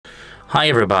Hi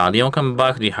everybody, welcome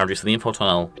back to the HardReset.Info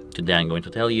channel. Today I'm going to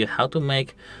tell you how to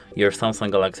make your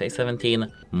Samsung Galaxy A17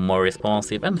 more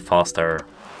responsive and faster.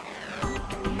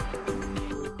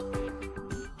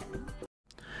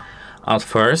 At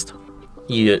first,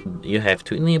 you have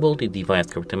to enable the device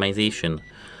optimization.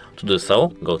 To do so,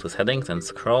 go to Settings and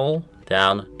scroll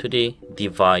down to the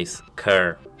Device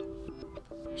Care.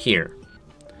 Here.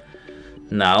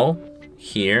 Now,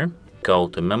 here, go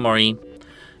to Memory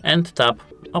and tap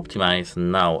Optimize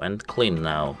Now and Clean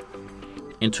Now.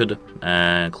 It should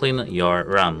clean your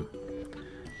RAM.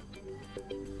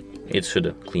 It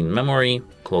should clean memory,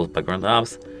 close background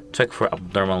apps, check for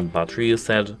abnormal battery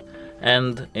usage,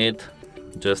 and it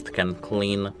just can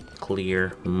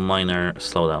clear minor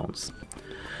slowdowns.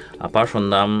 Apart from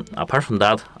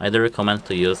that, I do recommend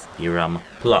to use the RAM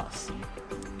Plus.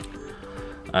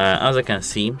 As you can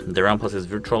see, the RAM Plus is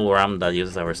virtual RAM that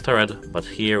uses our storage, but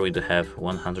here we do have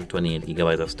 128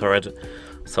 GB of storage,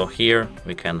 so here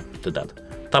we can do that.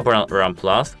 Tap RAM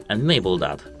Plus and enable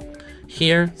that.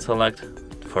 Here select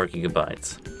 4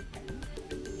 GB.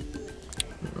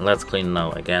 Let's clean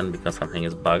now again because something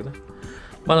is bugged,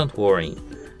 but don't worry.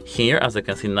 Here, as you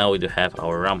can see, now we do have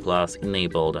our RAM Plus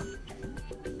enabled,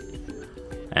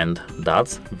 and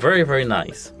that's very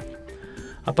nice.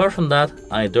 Apart from that,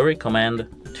 I do recommend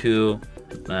to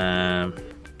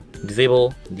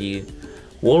disable the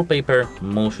wallpaper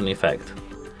motion effect.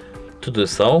 To do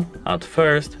so, at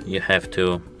first you have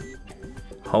to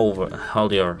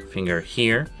hold your finger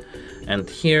here, and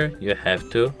here you have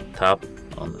to tap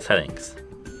on settings.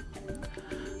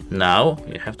 Now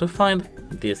you have to find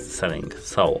this setting.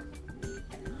 So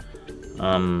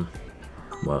well,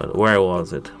 where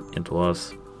was it? It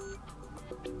was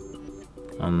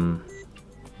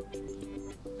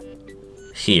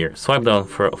here. Swipe down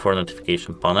for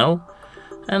notification panel,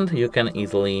 and you can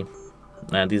easily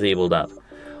disable that.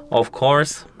 Of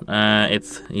course,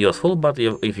 it's useful, but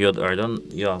if you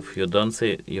don't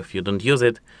use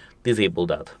it, disable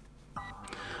that.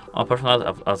 Apart from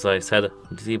that, as I said,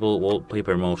 disable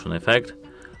wallpaper motion effect,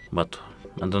 but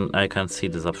I can't see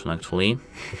this option actually.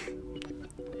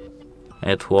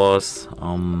 It was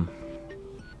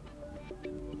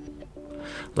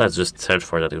let's just search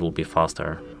for that, it will be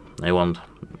faster. I won't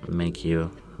make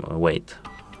you wait.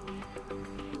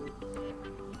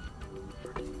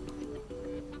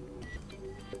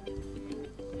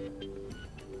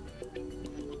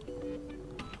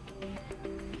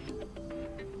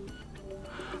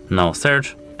 Now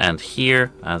search, and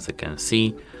here, as you can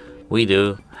see, we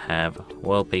do have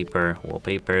wallpaper. It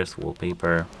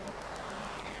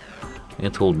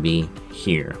will be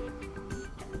here.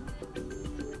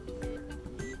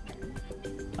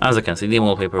 As you can see, the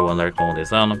wallpaper when dark mode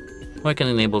is on. We can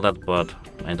enable that, but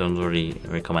I don't really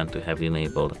recommend to have it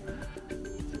enabled.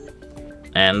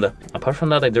 And apart from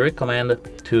that, I do recommend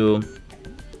to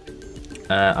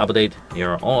update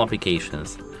your own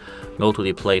applications. Go to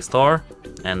the Play Store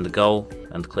and go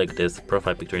and click this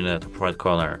profile picture in the top right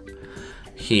corner.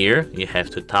 Here you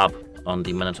have to tap on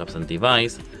the Manage Apps and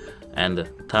Device, and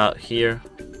here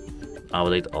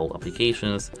update all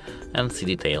applications and see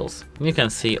details. You can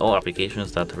see all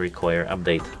applications that require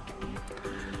update,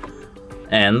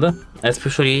 and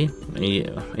especially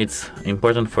it's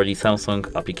important for the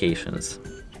Samsung applications.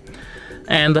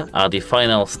 And at the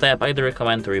final step, I do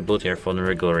recommend to reboot your phone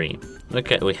regularly.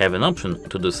 Okay, we have an option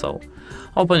to do so.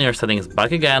 Open your settings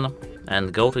back again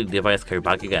and go to the device care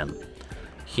back again.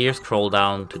 Here scroll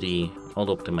down to the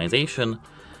auto optimization,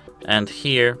 and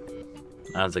here,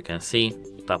 as you can see,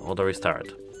 tap auto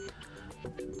restart.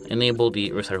 Enable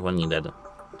the restart when needed.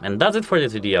 And that's it for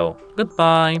this video.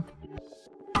 Goodbye!